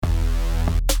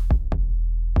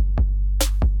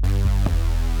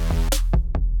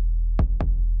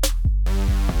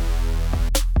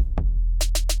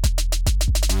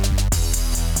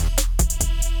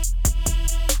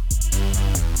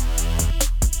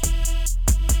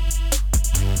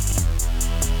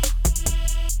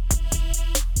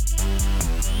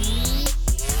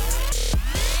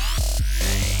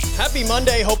Happy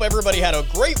Monday. Hope everybody had a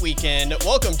great weekend.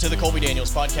 Welcome to the Colby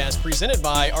Daniels podcast presented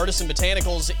by Artisan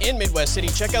Botanicals in Midwest City.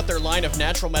 Check out their line of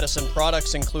natural medicine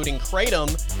products, including Kratom,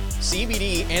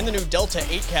 CBD, and the new Delta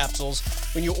 8 capsules.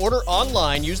 When you order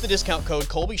online, use the discount code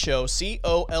Colby Show,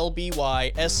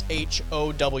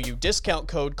 COLBYSHOW, discount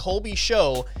code Colby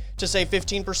Show to save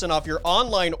 15% off your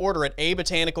online order at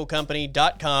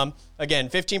abotanicalcompany.com. Again,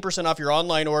 15% off your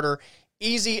online order.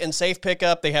 Easy and safe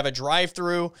pickup. They have a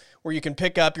drive-through where you can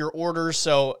pick up your orders,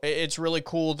 so it's really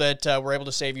cool that we're able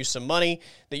to save you some money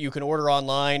that you can order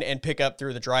online and pick up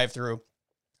through the drive-through.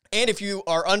 And if you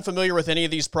are unfamiliar with any of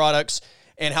these products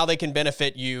and how they can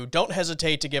benefit you, don't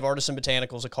hesitate to give Artisan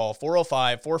Botanicals a call,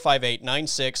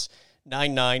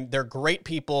 405-458-9699. They're great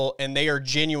people, and they are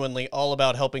genuinely all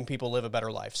about helping people live a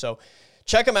better life. So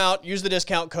check them out, use the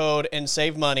discount code, and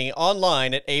save money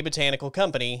online at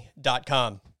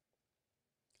abotanicalcompany.com.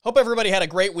 Hope everybody had a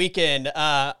great weekend.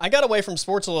 I got away from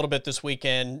sports a little bit this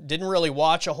weekend. Didn't really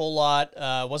watch a whole lot.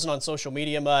 Wasn't on social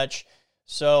media much.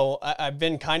 So I've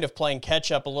been kind of playing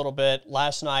catch up a little bit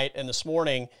last night and this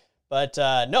morning. But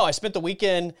no, I spent the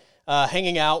weekend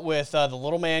hanging out with the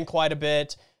little man quite a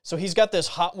bit. So he's got this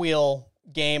Hot Wheel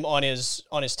game on his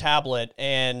tablet,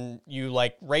 and you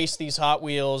like race these Hot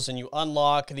Wheels and you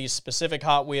unlock these specific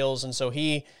Hot Wheels. And so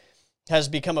he has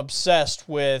become obsessed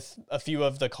with a few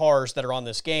of the cars that are on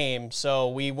this game. So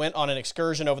we went on an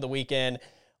excursion over the weekend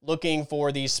looking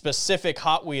for these specific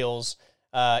Hot Wheels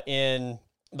in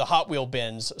the Hot Wheel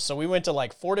bins. So we went to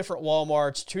like 4 different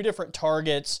Walmarts, 2 different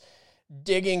Targets,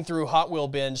 digging through Hot Wheel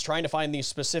bins, trying to find these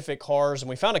specific cars, and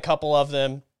we found a couple of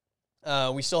them.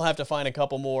 We still have to find a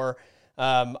couple more.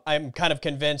 I'm kind of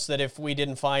convinced that if we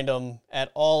didn't find them at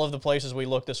all of the places we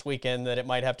looked this weekend, that it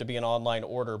might have to be an online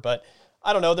order. But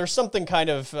I don't know, there's something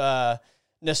kind of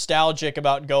nostalgic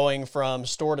about going from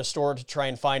store to store to try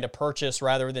and find a purchase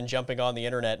rather than jumping on the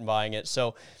internet and buying it.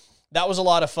 So that was a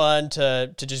lot of fun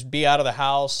to just be out of the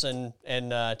house and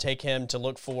take him to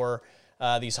look for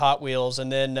these Hot Wheels.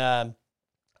 And then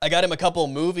I got him a couple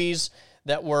of movies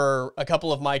that were a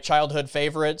couple of my childhood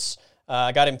favorites.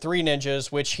 I got him Three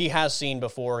Ninjas, which he has seen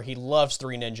before. He loves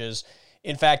Three Ninjas.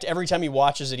 In fact, every time he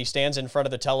watches it, he stands in front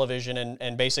of the television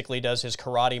and basically does his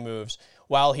karate moves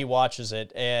while he watches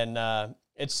it. And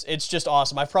it's just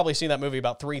awesome. I've probably seen that movie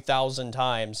about 3,000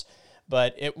 times,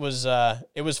 but it was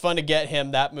fun to get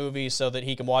him that movie so that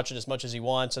he can watch it as much as he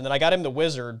wants. And then I got him The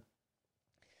Wizard.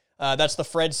 That's the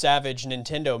Fred Savage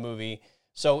Nintendo movie.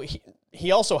 So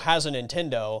he also has a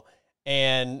Nintendo,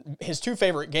 and his 2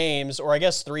 favorite games, or I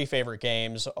guess 3 favorite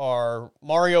games, are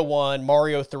Mario 1,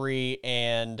 Mario 3,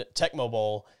 and Tecmo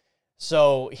Bowl.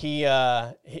 So he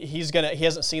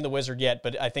hasn't seen The Wizard yet,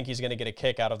 but I think he's gonna get a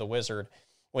kick out of The Wizard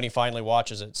when he finally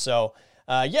watches it. So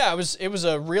yeah, it was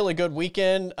a really good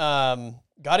weekend.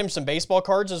 Got him some baseball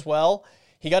cards as well.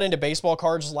 He got into baseball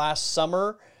cards last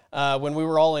summer. When we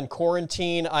were all in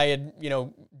quarantine, I had,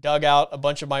 dug out a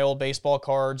bunch of my old baseball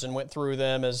cards and went through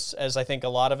them as I think a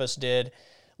lot of us did,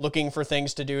 looking for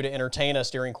things to do to entertain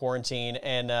us during quarantine.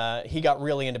 And he got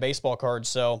really into baseball cards.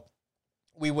 So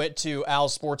we went to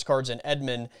Al's Sports Cards in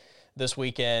Edmond this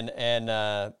weekend. And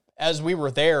as we were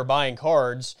there buying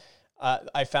cards,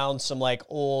 I found some like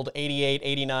old 88,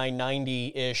 89,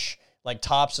 90-ish like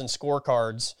tops and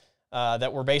scorecards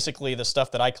that were basically the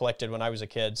stuff that I collected when I was a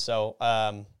kid. So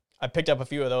I picked up a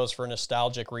few of those for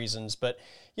nostalgic reasons. But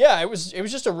yeah, it was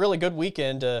just a really good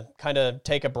weekend to kind of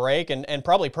take a break, and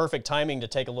probably perfect timing to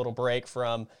take a little break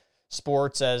from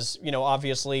sports, as,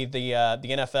 obviously the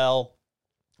NFL,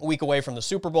 a week away from the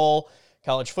Super Bowl,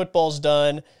 college football's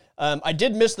done. I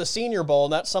did miss the Senior Bowl,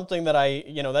 and that's something that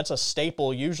that's a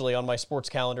staple usually on my sports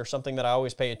calendar, something that I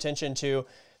always pay attention to.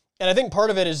 And I think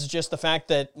part of it is just the fact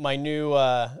that my new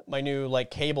like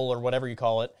cable, or whatever you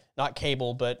call it, not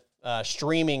cable, but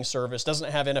streaming service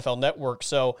doesn't have NFL Network,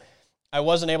 so I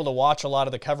wasn't able to watch a lot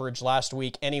of the coverage last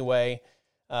week anyway.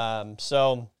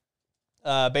 So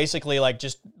basically, like,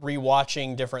 just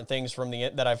rewatching different things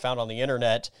that I found on the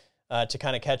internet to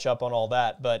kind of catch up on all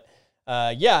that. But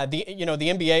yeah, the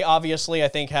NBA obviously I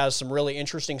think has some really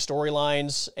interesting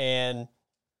storylines, and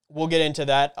we'll get into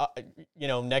that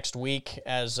next week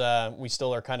as we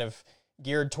still are kind of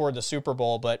geared toward the Super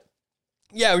Bowl. But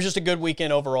yeah, it was just a good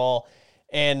weekend overall.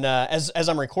 And as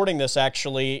I'm recording this,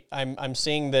 actually, I'm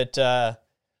seeing that,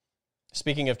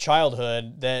 speaking of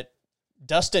childhood, that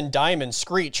Dustin Diamond,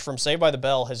 Screech from Saved by the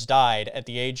Bell, has died at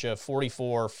the age of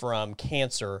 44 from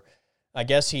cancer. I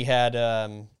guess he's had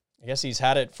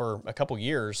it for a couple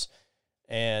years,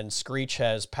 and Screech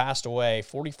has passed away,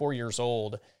 44 years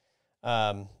old.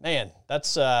 Man,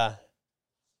 that's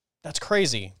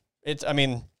crazy.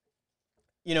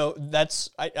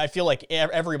 I feel like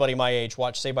everybody my age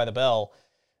watched Saved by the Bell.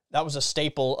 That was a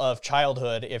staple of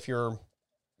childhood if you're,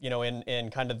 in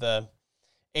kind of the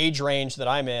age range that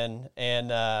I'm in.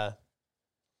 And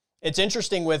it's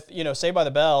interesting with, Saved by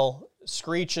the Bell,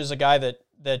 Screech is a guy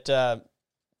that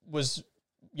was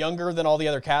younger than all the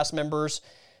other cast members.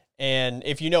 And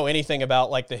if you know anything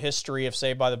about like the history of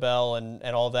Saved by the Bell and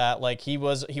all that, like he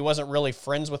wasn't really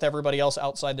friends with everybody else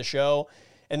outside the show.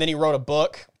 And then he wrote a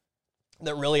book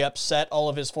that really upset all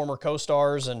of his former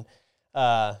co-stars. And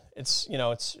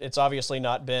it's obviously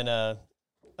not been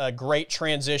a great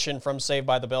transition from Saved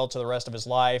by the Bell to the rest of his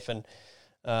life. And,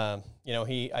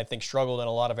 he, I think, struggled in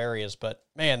a lot of areas. But,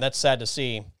 man, that's sad to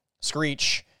see.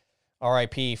 Screech,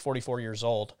 R.I.P., 44 years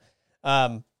old.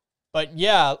 But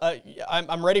yeah,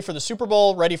 I'm ready for the Super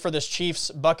Bowl, ready for this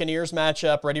Chiefs-Buccaneers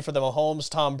matchup, ready for the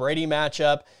Mahomes-Tom Brady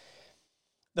matchup.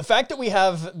 The fact that we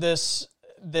have this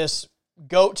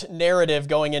GOAT narrative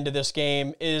going into this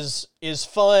game is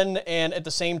fun and at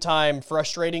the same time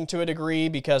frustrating to a degree,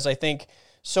 because I think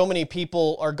so many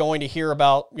people are going to hear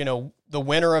about, the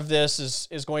winner of this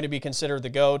is going to be considered the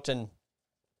GOAT. And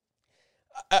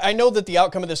I know that the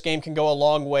outcome of this game can go a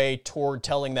long way toward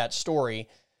telling that story.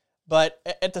 But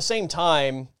at the same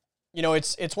time,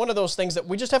 it's one of those things that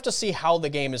we just have to see how the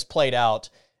game is played out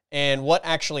and what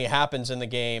actually happens in the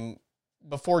game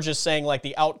before just saying like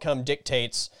the outcome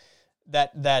dictates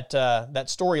that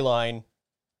storyline.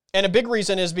 And a big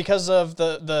reason is because of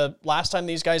the last time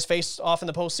these guys faced off in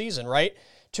the postseason, right?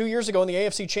 2 years ago in the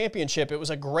AFC Championship, it was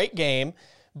a great game.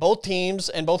 Both teams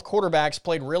and both quarterbacks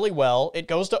played really well. It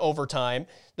goes to overtime.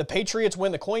 The Patriots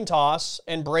win the coin toss,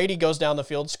 and Brady goes down the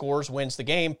field, scores, wins the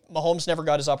game. Mahomes never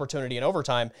got his opportunity in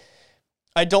overtime.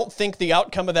 I don't think the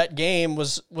outcome of that game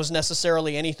was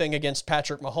necessarily anything against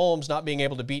Patrick Mahomes not being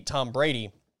able to beat Tom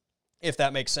Brady, if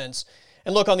that makes sense.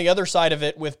 And look, on the other side of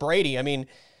it with Brady, I mean,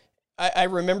 I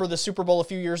remember the Super Bowl a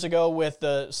few years ago with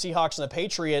the Seahawks and the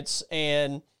Patriots,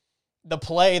 and the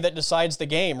play that decides the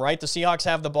game, right? The Seahawks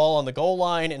have the ball on the goal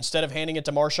line. Instead of handing it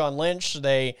to Marshawn Lynch,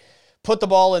 they put the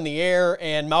ball in the air,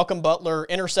 and Malcolm Butler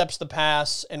intercepts the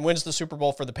pass and wins the Super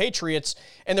Bowl for the Patriots.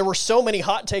 And there were so many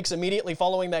hot takes immediately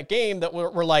following that game that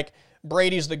were like,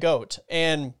 Brady's the GOAT.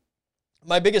 And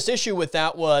my biggest issue with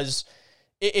that was,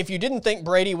 if you didn't think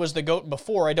Brady was the GOAT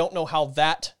before, I don't know how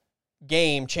that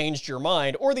game changed your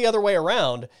mind, or the other way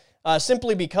around,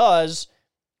 simply because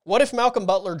what if Malcolm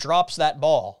Butler drops that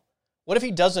ball? What if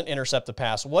he doesn't intercept the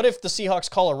pass? What if the Seahawks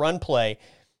call a run play?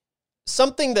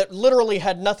 Something that literally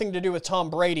had nothing to do with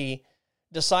Tom Brady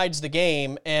decides the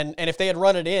game, and if they had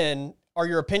run it in, are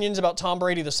your opinions about Tom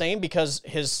Brady the same because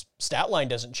his stat line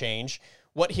doesn't change?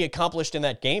 What he accomplished in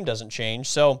that game doesn't change.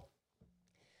 So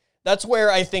that's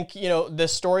where I think,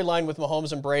 this storyline with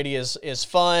Mahomes and Brady is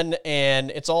fun,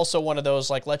 and it's also one of those,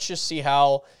 like, let's just see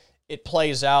how it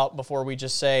plays out before we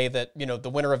just say that, the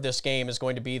winner of this game is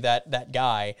going to be that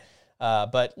guy.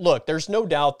 But look, there's no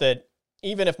doubt that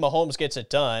even if Mahomes gets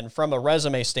it done, from a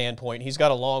resume standpoint, he's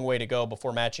got a long way to go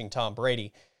before matching Tom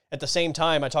Brady. At the same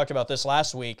time, I talked about this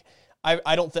last week,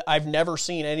 I've never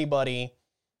seen anybody,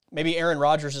 maybe Aaron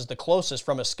Rodgers is the closest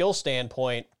from a skill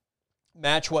standpoint,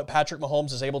 match what Patrick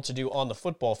Mahomes is able to do on the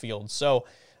football field. So,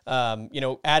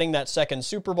 adding that second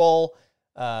Super Bowl,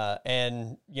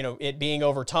 and it being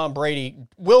over Tom Brady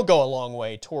will go a long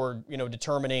way toward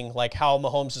determining like how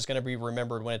Mahomes is going to be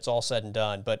remembered when it's all said and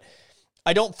done. But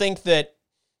I don't think that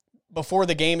before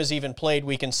the game is even played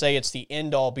we can say it's the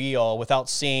end all be all without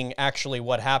seeing actually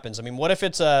what happens. I mean, what if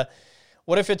it's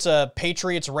a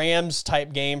Patriots Rams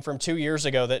type game from 2 years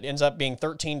ago that ends up being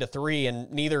 13-3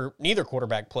 and neither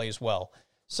quarterback plays well?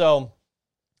 So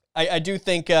I do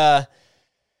think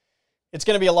it's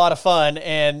going to be a lot of fun.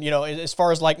 And, as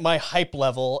far as like my hype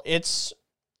level, it's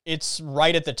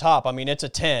right at the top. I mean, it's a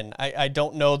 10. I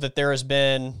don't know that there has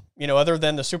been, other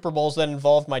than the Super Bowls that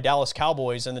involved my Dallas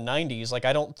Cowboys in the 90s, like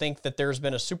I don't think that there's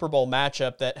been a Super Bowl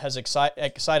matchup that has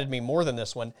excited me more than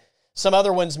this one. Some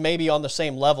other ones may be on the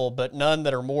same level, but none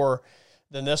that are more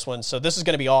than this one. So this is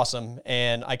going to be awesome,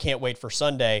 and I can't wait for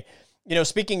Sunday.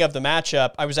 Speaking of the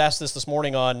matchup, I was asked this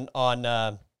morning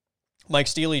on Mike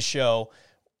Steely's show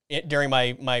during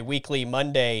my weekly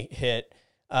Monday hit.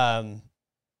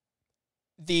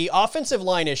 The offensive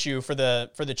line issue for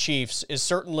the Chiefs is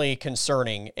certainly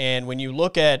concerning. And when you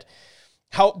look at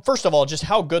first of all, just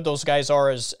how good those guys are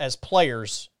as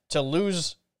players, to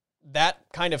lose that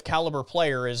kind of caliber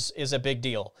player is a big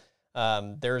deal.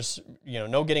 There's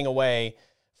no getting away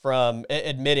from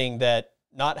admitting that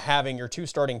not having your two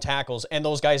starting tackles and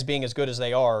those guys being as good as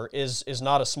they are is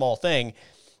not a small thing.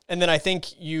 And then I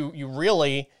think you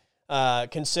really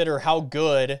consider how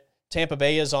good Tampa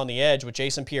Bay is on the edge with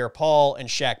Jason Pierre-Paul and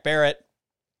Shaq Barrett,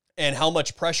 and how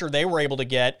much pressure they were able to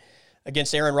get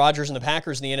against Aaron Rodgers and the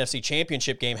Packers in the NFC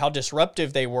Championship game, how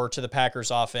disruptive they were to the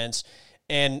Packers offense.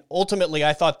 And ultimately,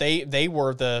 I thought they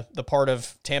were the part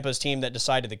of Tampa's team that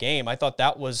decided the game. I thought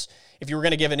that was, if you were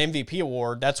going to give an MVP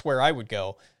award, that's where I would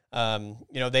go.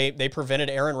 They prevented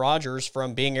Aaron Rodgers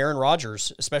from being Aaron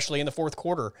Rodgers, especially in the fourth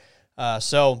quarter.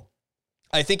 So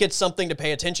I think it's something to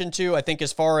pay attention to. I think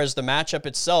as far as the matchup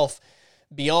itself,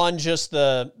 beyond just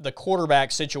the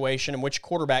quarterback situation and which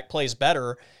quarterback plays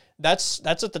better, that's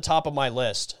at the top of my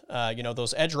list.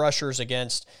 Those edge rushers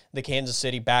against the Kansas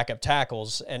City backup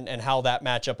tackles and how that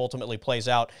matchup ultimately plays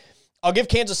out. I'll give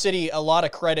Kansas City a lot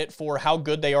of credit for how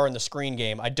good they are in the screen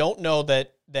game. I don't know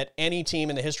that any team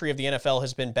in the history of the NFL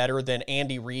has been better than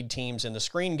Andy Reid teams in the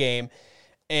screen game.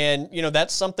 And,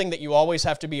 that's something that you always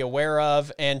have to be aware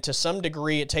of. And to some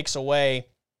degree, it takes away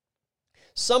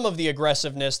some of the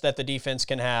aggressiveness that the defense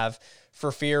can have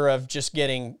for fear of just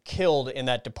getting killed in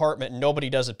that department. And nobody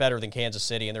does it better than Kansas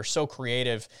City. And they're so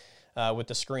creative with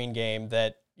the screen game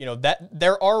that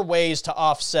there are ways to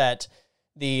offset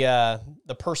the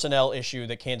personnel issue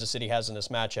that Kansas City has in this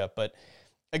matchup. But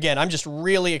again, I'm just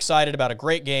really excited about a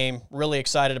great game, really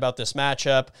excited about this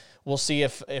matchup. We'll see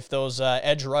if those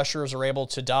edge rushers are able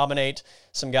to dominate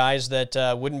some guys that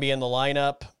wouldn't be in the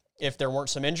lineup if there weren't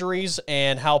some injuries,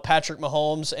 and how Patrick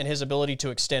Mahomes and his ability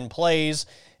to extend plays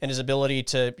and his ability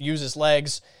to use his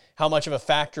legs, how much of a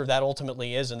factor that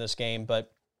ultimately is in this game.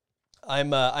 But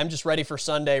I'm just ready for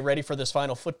Sunday, ready for this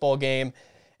final football game.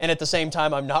 And at the same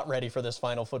time, I'm not ready for this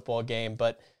final football game.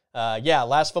 But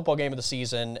last football game of the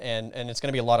season, and it's going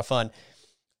to be a lot of fun.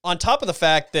 On top of the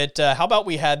fact that, how about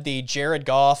we had the Jared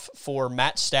Goff for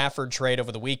Matt Stafford trade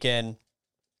over the weekend?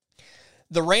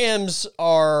 The Rams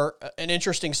are an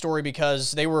interesting story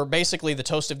because they were basically the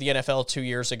toast of the NFL 2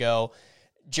 years ago.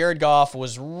 Jared Goff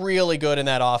was really good in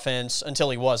that offense until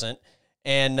he wasn't.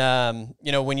 And,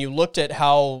 when you looked at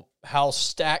how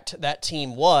stacked that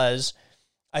team was,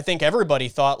 I think everybody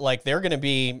thought like they're going to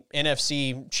be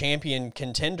NFC champion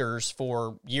contenders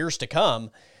for years to come.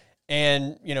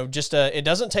 And, it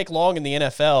doesn't take long in the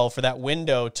NFL for that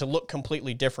window to look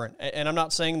completely different. And I'm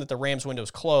not saying that the Rams window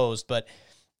is closed, but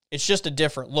it's just a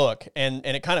different look. And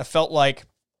it kind of felt like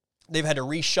they've had to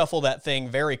reshuffle that thing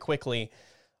very quickly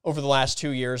over the last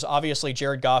 2 years. Obviously,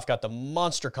 Jared Goff got the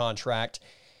monster contract.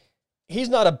 He's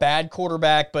not a bad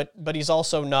quarterback, but he's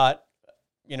also not,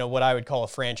 what I would call a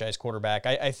franchise quarterback.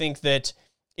 I think that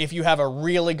if you have a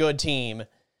really good team,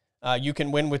 you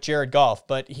can win with Jared Goff,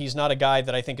 but he's not a guy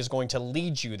that I think is going to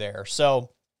lead you there. So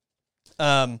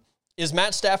is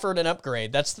Matt Stafford an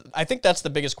upgrade? I think that's the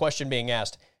biggest question being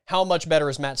asked. How much better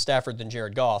is Matt Stafford than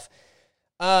Jared Goff?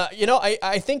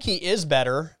 I think he is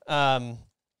better. And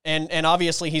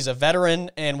obviously he's a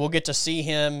veteran, and we'll get to see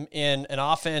him in an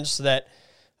offense that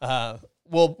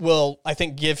will I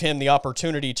think give him the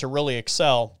opportunity to really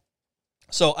excel.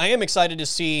 So I am excited to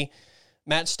see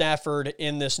Matt Stafford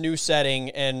in this new setting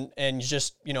and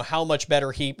just, how much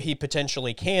better he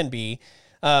potentially can be.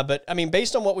 But I mean,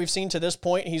 based on what we've seen to this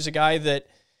point, he's a guy that,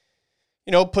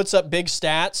 puts up big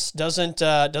stats,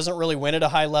 doesn't really win at a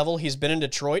high level. He's been in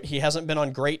Detroit. He hasn't been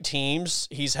on great teams.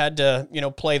 He's had to,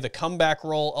 play the comeback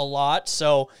role a lot.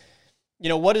 So,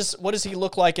 what does he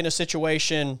look like in a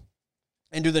situation,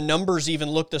 and do the numbers even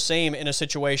look the same in a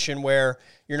situation where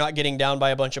you're not getting down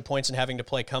by a bunch of points and having to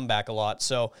play comeback a lot?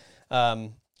 So, I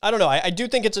don't know. I do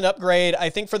think it's an upgrade. I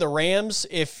think for the Rams,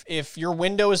 if your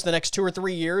window is the next 2 or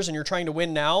 3 years and you're trying to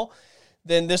win now,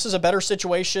 then this is a better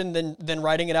situation than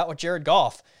riding it out with Jared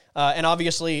Goff. And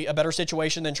obviously a better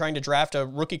situation than trying to draft a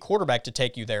rookie quarterback to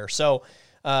take you there. So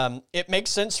it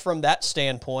makes sense from that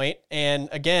standpoint. And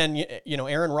again,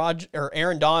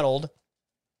 Aaron Donald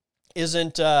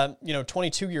isn't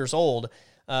 22 years old.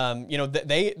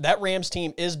 That Rams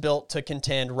team is built to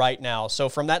contend right now. So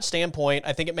from that standpoint,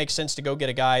 I think it makes sense to go get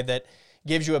a guy that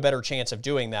gives you a better chance of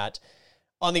doing that.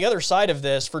 On the other side of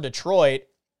this, for Detroit,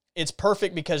 it's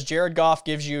perfect because Jared Goff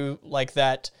gives you like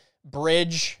that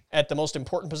bridge at the most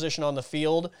important position on the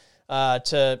field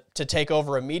to take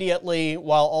over immediately,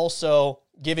 while also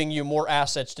giving you more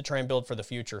assets to try and build for the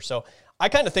future. So I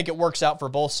kind of think it works out for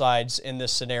both sides in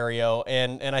this scenario,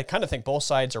 and I kind of think both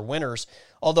sides are winners.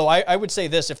 Although I would say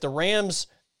this, if the Rams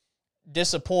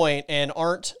disappoint and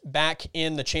aren't back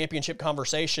in the championship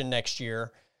conversation next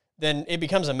year, then it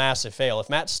becomes a massive fail. If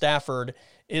Matt Stafford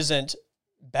isn't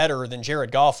better than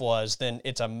Jared Goff was, then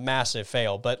it's a massive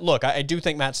fail. But look, I do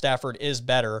think Matt Stafford is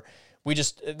better.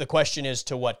 The question is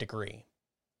to what degree.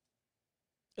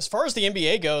 As far as the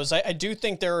NBA goes, I do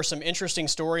think there are some interesting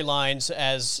storylines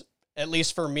as, at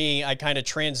least for me, I kind of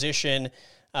transition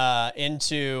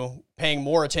into paying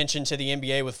more attention to the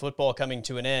NBA with football coming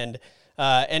to an end.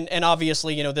 And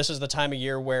obviously, this is the time of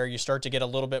year where you start to get a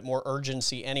little bit more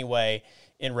urgency anyway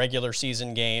in regular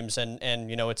season games. And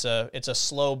it's a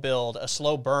slow build, a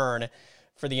slow burn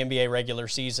for the NBA regular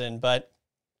season. But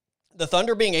the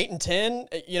Thunder being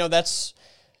 8-10, that's,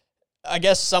 I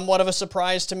guess, somewhat of a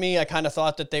surprise to me. I kind of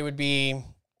thought that they would be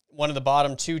one of the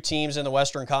bottom 2 teams in the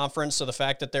Western Conference. So the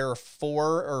fact that there are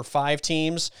 4 or 5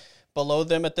 teams below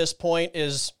them at this point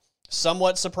is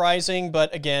somewhat surprising.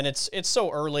 But again, it's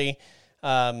so early.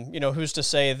 Who's to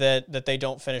say that they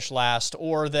don't finish last,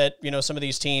 or that, some of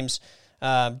these teams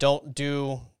don't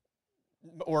do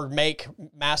or make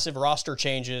massive roster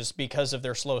changes because of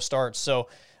their slow starts. So,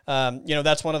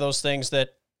 that's one of those things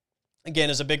that, again,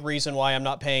 is a big reason why I'm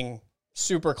not paying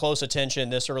super close attention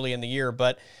this early in the year.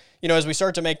 But, as we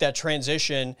start to make that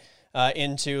transition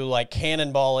into like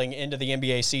cannonballing into the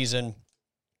NBA season,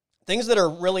 things that are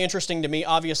really interesting to me,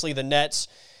 obviously the Nets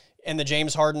and the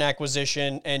James Harden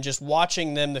acquisition, and just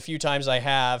watching them the few times I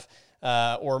have,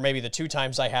 or maybe the 2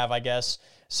 times I have, I guess,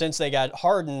 since they got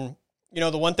Harden.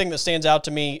 The one thing that stands out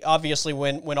to me, obviously,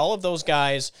 when all of those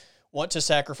guys want to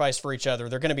sacrifice for each other,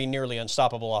 they're going to be nearly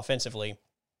unstoppable offensively.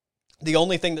 The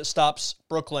only thing that stops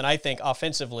Brooklyn, I think,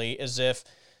 offensively is if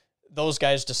those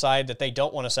guys decide that they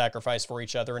don't want to sacrifice for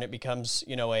each other, and it becomes,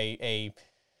 a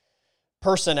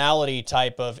personality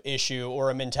type of issue or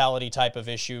a mentality type of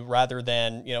issue, rather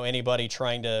than, anybody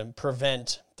trying to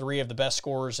prevent 3 of the best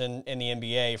scorers in the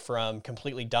NBA from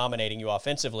completely dominating you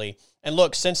offensively. And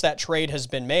look, since that trade has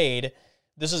been made,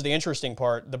 this is the interesting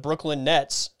part. The Brooklyn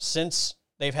Nets, since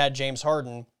they've had James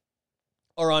Harden,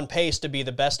 are on pace to be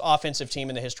the best offensive team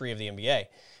in the history of the NBA.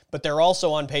 But they're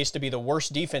also on pace to be the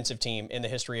worst defensive team in the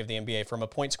history of the NBA from a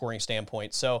point scoring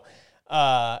standpoint. So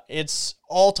it's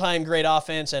all-time great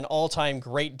offense and all-time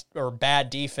great or bad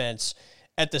defense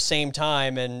at the same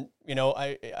time. And,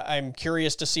 I'm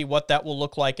curious to see what that will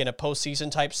look like in a postseason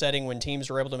type setting when teams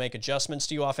are able to make adjustments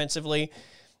to you offensively.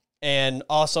 And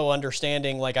also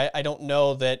understanding, like, I don't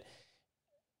know that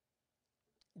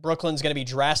Brooklyn's going to be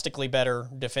drastically better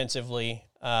defensively.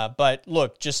 But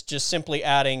look, just simply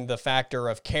adding the factor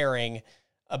of caring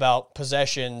about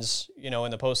possessions, in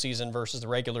the postseason versus the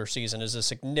regular season is a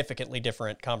significantly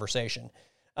different conversation.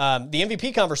 The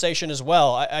MVP conversation as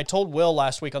well. I told Will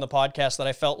last week on the podcast that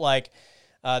I felt like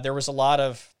there was a lot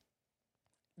of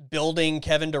building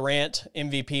Kevin Durant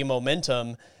MVP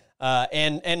momentum.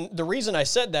 And the reason I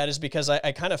said that is because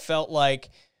I kind of felt like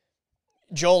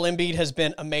Joel Embiid has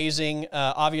been amazing.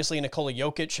 Obviously, Nikola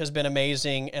Jokic has been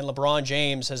amazing, and LeBron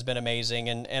James has been amazing.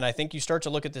 And I think you start to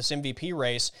look at this MVP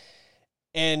race,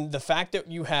 and the fact that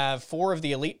you have 4 of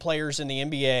the elite players in the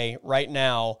NBA right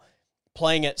now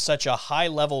playing at such a high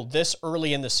level this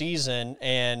early in the season,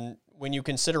 and when you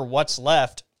consider what's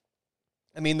left,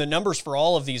 I mean, the numbers for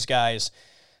all of these guys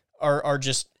are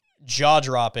just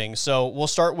jaw-dropping. So we'll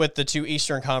start with the 2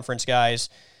 Eastern Conference guys.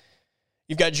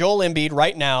 You've got Joel Embiid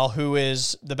right now, who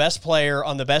is the best player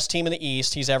on the best team in the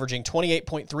East. He's averaging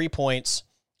 28.3 points,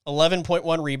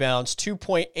 11.1 rebounds,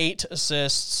 2.8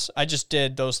 assists. I just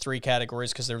did those 3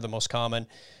 categories because they're the most common,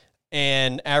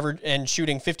 and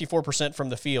shooting 54% from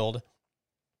the field.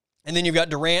 And then you've got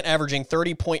Durant averaging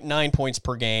 30.9 points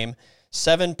per game,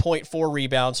 7.4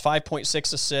 rebounds,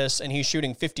 5.6 assists, and he's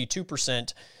shooting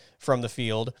 52% from the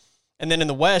field. And then in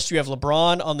the West, you have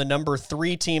LeBron on the number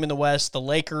 3 team in the West, the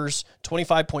Lakers,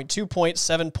 25.2 points,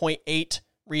 7.8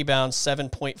 rebounds,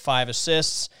 7.5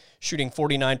 assists, shooting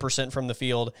 49% from the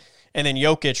field. And then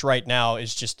Jokic right now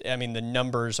is just, I mean, the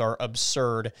numbers are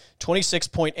absurd.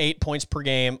 26.8 points per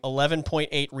game,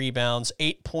 11.8 rebounds,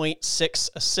 8.6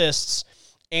 assists,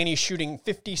 and he's shooting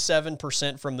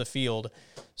 57% from the field.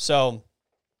 So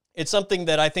it's something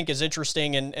that I think is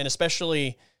interesting, and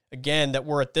especially, again, that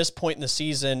we're at this point in the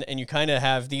season and you kind of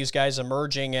have these guys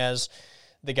emerging as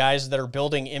the guys that are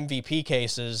building MVP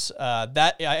cases.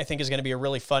 That I think is going to be a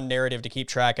really fun narrative to keep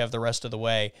track of the rest of the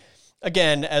way.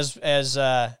 Again, as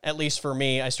at least for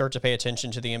me, I start to pay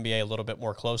attention to the NBA a little bit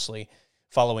more closely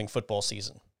following football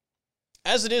season.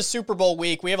 As it is Super Bowl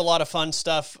week, we have a lot of fun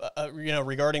stuff,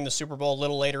 regarding the Super Bowl a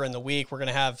little later in the week. We're going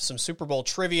to have some Super Bowl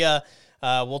trivia.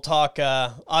 We'll talk,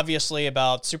 obviously,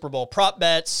 about Super Bowl prop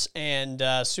bets and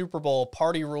Super Bowl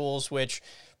party rules, which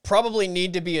probably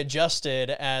need to be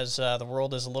adjusted as the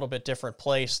world is a little bit different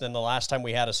place than the last time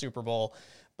we had a Super Bowl.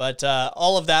 But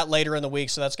all of that later in the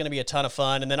week, so that's going to be a ton of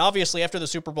fun. And then, obviously, after the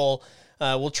Super Bowl,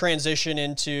 we'll transition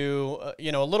into,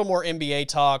 a little more NBA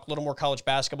talk, a little more college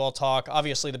basketball talk.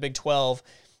 Obviously, the Big 12,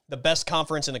 the best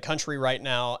conference in the country right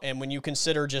now. And when you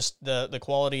consider just the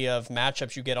quality of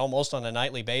matchups you get almost on a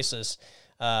nightly basis,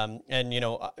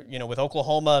 And with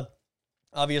Oklahoma,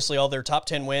 obviously all their top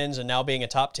 10 wins and now being a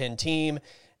top 10 team,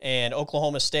 and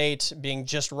Oklahoma State being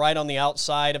just right on the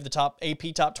outside of the top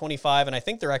AP top 25, and I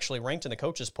think they're actually ranked in the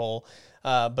coaches poll.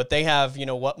 But they have,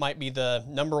 what might be the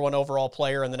number 1 overall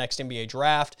player in the next NBA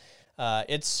draft.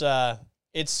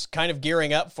 It's kind of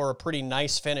gearing up for a pretty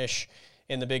nice finish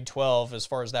in the Big 12 as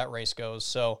far as that race goes.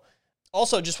 So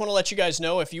also just want to let you guys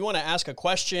know, if you want to ask a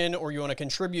question or you want to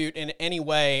contribute in any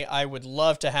way, I would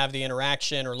love to have the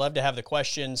interaction or love to have the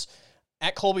questions.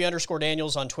 At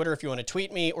Colby_Daniels on Twitter if you want to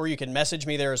tweet me, or you can message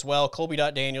me there as well,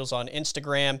 Colby.Daniels on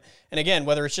Instagram. And again,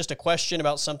 whether it's just a question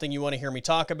about something you want to hear me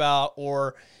talk about,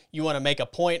 or you want to make a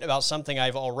point about something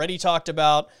I've already talked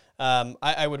about,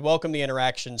 I would welcome the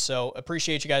interaction. So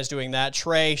appreciate you guys doing that.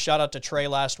 Trey, shout out to Trey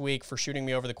last week for shooting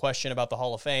me over the question about the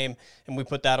Hall of Fame, and we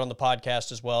put that on the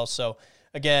podcast as well. So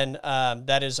again,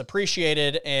 that is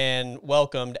appreciated and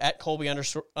welcomed at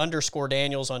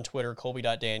Colby_Daniels on Twitter,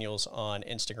 Colby.Daniels on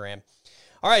Instagram.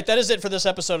 All right, that is it for this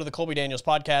episode of the Colby Daniels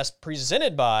Podcast,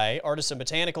 presented by Artisan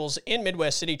Botanicals in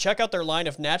Midwest City. Check out their line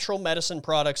of natural medicine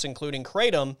products, including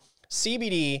Kratom,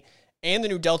 CBD, and the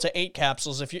new Delta 8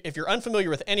 capsules. If you're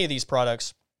unfamiliar with any of these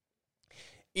products,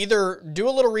 either do a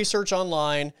little research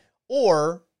online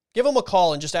or give them a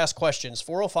call and just ask questions,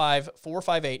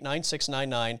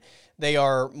 405-458-9699. They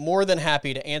are more than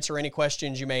happy to answer any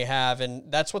questions you may have,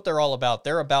 and that's what they're all about.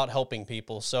 They're about helping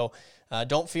people. So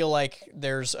don't feel like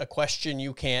there's a question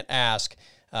you can't ask.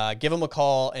 Give them a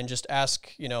call and just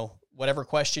ask, whatever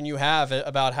question you have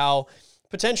about how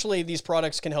potentially these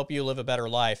products can help you live a better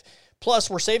life. Plus,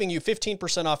 we're saving you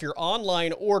 15% off your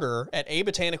online order at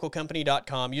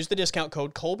abotanicalcompany.com. Use the discount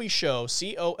code ColbyShow,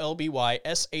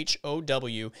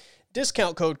 ColbyShow.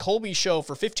 Discount code ColbyShow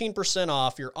for 15%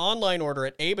 off your online order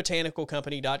at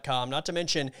abotanicalcompany.com. Not to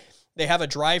mention, they have a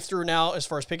drive-through now as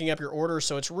far as picking up your order,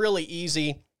 so it's really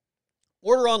easy.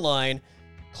 Order online,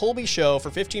 Colby Show, for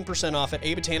 15% off at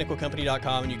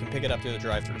abotanicalcompany.com, and you can pick it up through the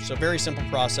drive-thru. So very simple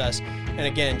process. And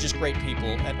again, just great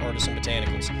people at Artisan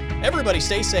Botanicals. Everybody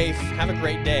stay safe, have a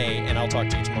great day, and I'll talk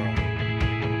to you tomorrow.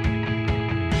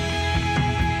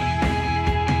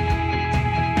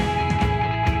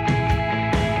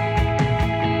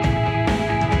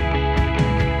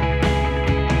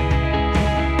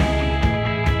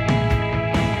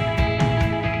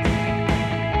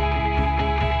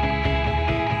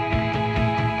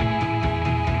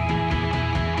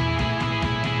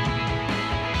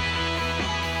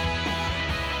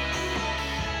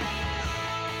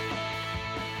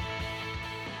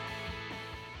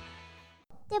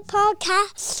 The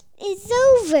podcast is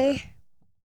over.